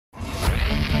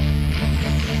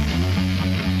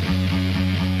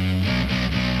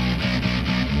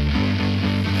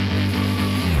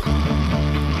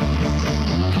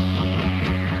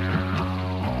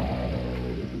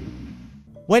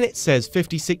When it says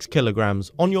 56 kilograms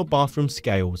on your bathroom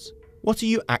scales, what are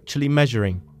you actually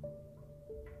measuring?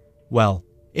 Well,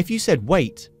 if you said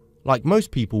weight, like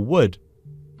most people would,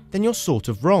 then you're sort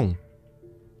of wrong.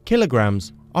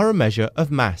 Kilograms are a measure of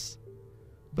mass,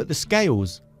 but the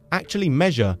scales actually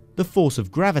measure the force of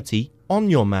gravity on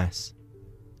your mass.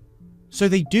 So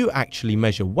they do actually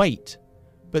measure weight,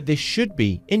 but this should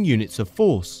be in units of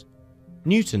force,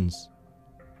 newtons.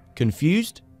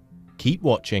 Confused? Keep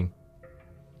watching.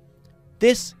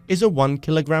 This is a 1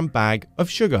 kilogram bag of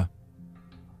sugar.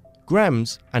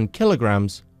 Grams and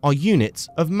kilograms are units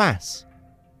of mass.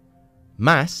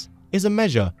 Mass is a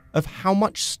measure of how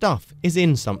much stuff is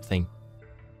in something.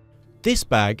 This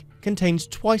bag contains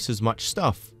twice as much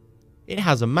stuff. It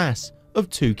has a mass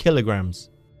of 2 kilograms.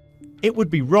 It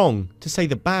would be wrong to say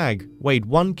the bag weighed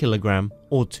 1 kilogram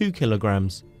or 2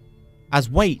 kilograms, as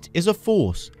weight is a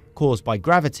force caused by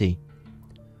gravity.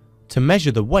 To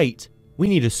measure the weight, we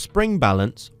need a spring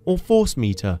balance or force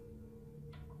meter.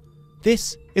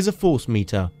 This is a force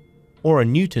meter, or a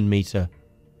Newton meter.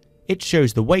 It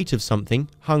shows the weight of something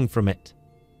hung from it.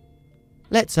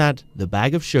 Let's add the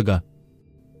bag of sugar.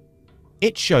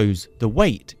 It shows the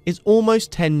weight is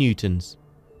almost 10 newtons.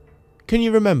 Can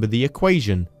you remember the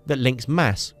equation that links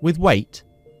mass with weight?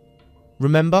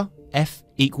 Remember F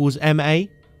equals ma,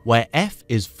 where F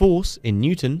is force in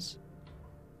newtons,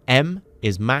 m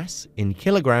is mass in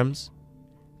kilograms,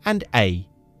 and a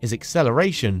is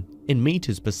acceleration in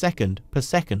meters per second per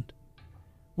second.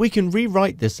 We can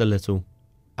rewrite this a little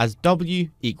as W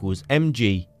equals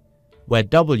mg, where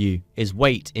W is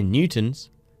weight in newtons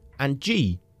and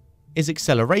g is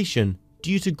acceleration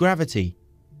due to gravity.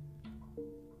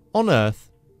 On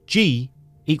Earth, g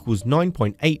equals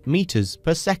 9.8 meters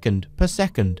per second per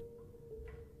second.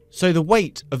 So the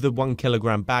weight of the 1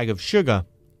 kilogram bag of sugar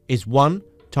is 1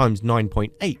 times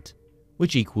 9.8,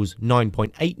 which equals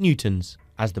 9.8 newtons,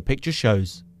 as the picture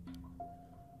shows.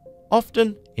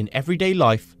 Often in everyday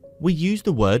life, we use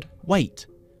the word weight,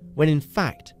 when in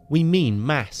fact we mean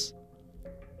mass.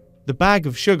 The bag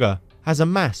of sugar has a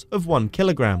mass of 1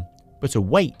 kilogram, but a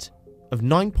weight of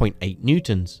 9.8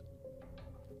 newtons.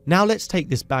 Now let's take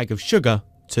this bag of sugar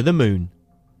to the moon.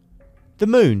 The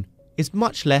moon is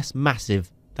much less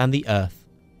massive than the Earth,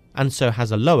 and so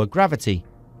has a lower gravity.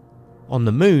 On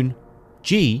the moon,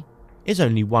 g is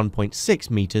only 1.6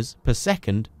 meters per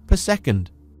second per second.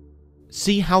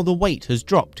 See how the weight has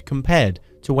dropped compared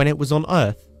to when it was on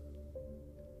Earth?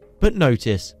 But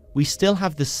notice, we still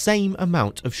have the same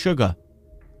amount of sugar.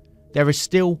 There is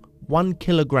still 1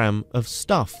 kilogram of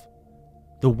stuff.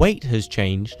 The weight has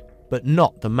changed, but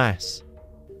not the mass.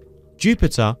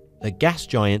 Jupiter, the gas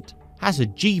giant, has a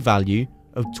g value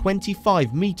of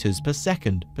 25 meters per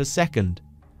second per second.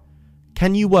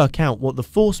 Can you work out what the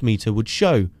force meter would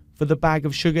show for the bag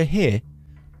of sugar here,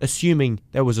 assuming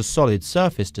there was a solid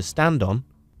surface to stand on?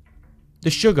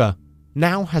 The sugar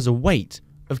now has a weight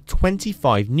of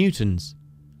 25 newtons.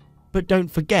 But don't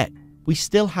forget, we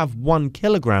still have 1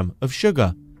 kilogram of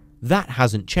sugar. That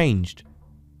hasn't changed.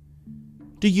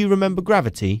 Do you remember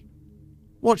gravity?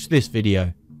 Watch this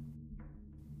video.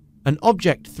 An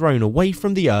object thrown away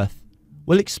from the Earth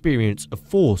will experience a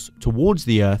force towards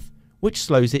the Earth which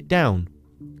slows it down,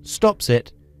 stops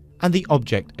it, and the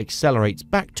object accelerates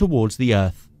back towards the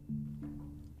Earth.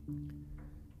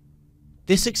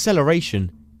 This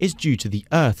acceleration is due to the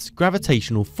Earth's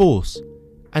gravitational force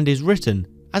and is written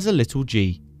as a little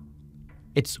g.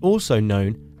 It's also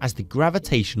known as the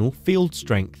gravitational field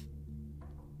strength.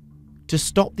 To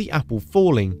stop the apple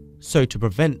falling, so to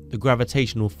prevent the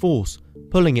gravitational force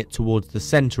pulling it towards the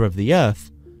centre of the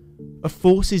Earth, a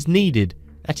force is needed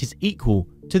that is equal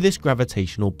to this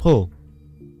gravitational pull.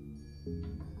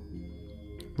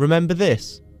 Remember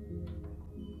this?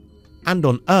 And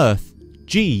on Earth,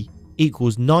 g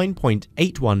equals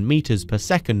 9.81 meters per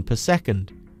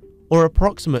second, or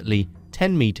approximately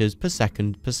 10 meters per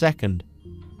second.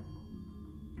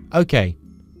 Okay,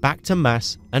 back to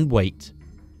mass and weight.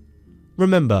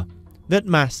 Remember that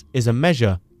mass is a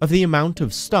measure of the amount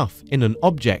of stuff in an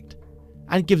object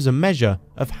and gives a measure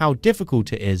of how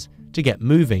difficult it is to get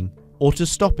moving or to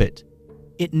stop it.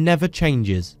 It never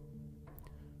changes.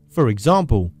 For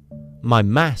example, my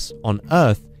mass on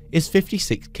Earth is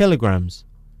 56 kilograms.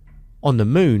 On the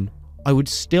moon, I would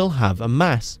still have a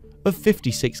mass of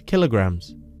 56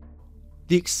 kilograms.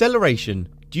 The acceleration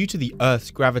due to the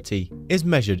Earth's gravity is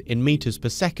measured in meters per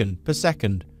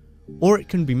second, or it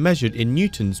can be measured in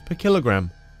newtons per kilogram,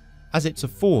 as it's a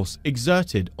force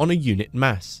exerted on a unit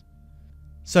mass.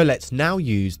 So let's now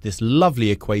use this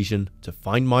lovely equation to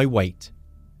find my weight.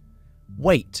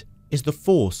 Weight is the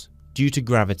force due to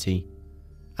gravity,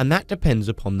 and that depends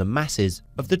upon the masses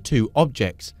of the two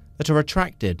objects that are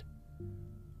attracted.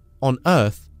 On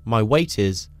Earth, my weight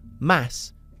is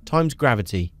mass times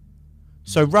gravity,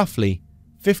 so roughly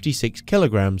 56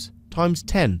 kilograms times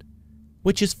 10,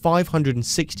 which is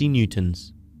 560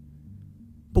 newtons.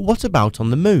 But what about on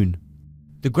the Moon?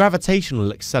 The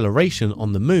gravitational acceleration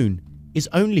on the Moon is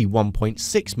only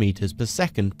 1.6 meters per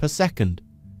second.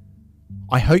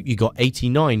 I hope you got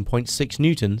 89.6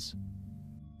 newtons.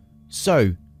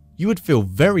 So, you would feel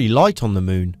very light on the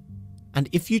Moon, and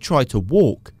if you try to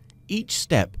walk, each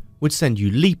step would send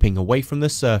you leaping away from the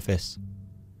surface.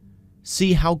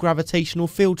 See how gravitational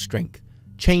field strength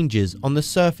changes on the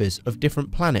surface of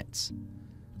different planets.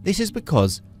 This is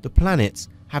because the planets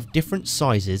have different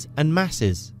sizes and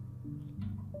masses.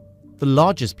 The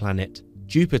largest planet,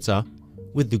 Jupiter,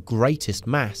 with the greatest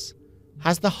mass,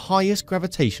 has the highest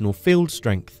gravitational field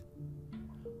strength.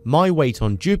 My weight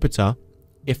on Jupiter,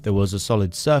 if there was a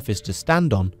solid surface to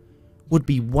stand on, would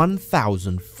be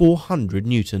 1,400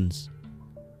 newtons,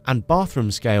 and bathroom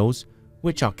scales,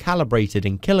 which are calibrated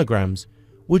in kilograms,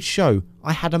 would show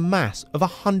I had a mass of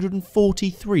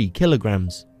 143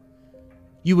 kilograms.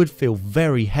 You would feel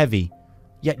very heavy,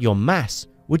 yet your mass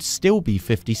would still be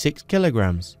 56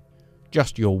 kilograms.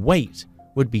 Just your weight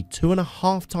would be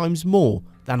 2.5 times more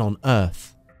than on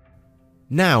Earth.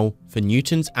 Now for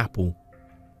Newton's apple.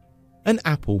 An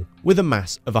apple with a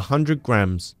mass of 100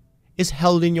 grams is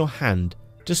held in your hand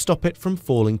to stop it from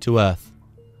falling to Earth.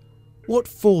 What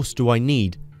force do I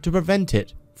need to prevent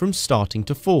it from starting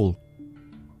to fall?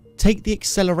 Take the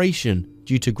acceleration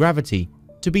due to gravity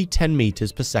to be 10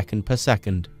 meters per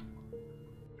second.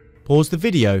 Pause the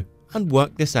video and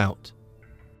work this out.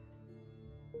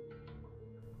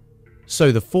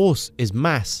 So the force is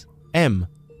mass m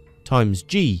times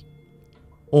g,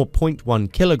 or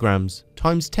 0.1 kilograms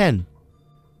times 10.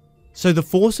 So the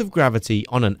force of gravity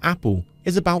on an apple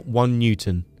is about 1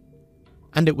 Newton.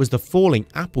 And it was the falling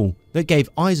apple that gave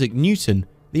Isaac Newton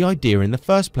the idea in the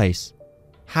first place.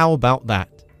 How about that?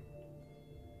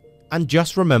 And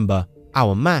just remember,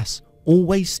 our mass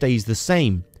always stays the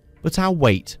same, but our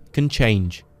weight can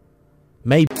change.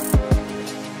 Maybe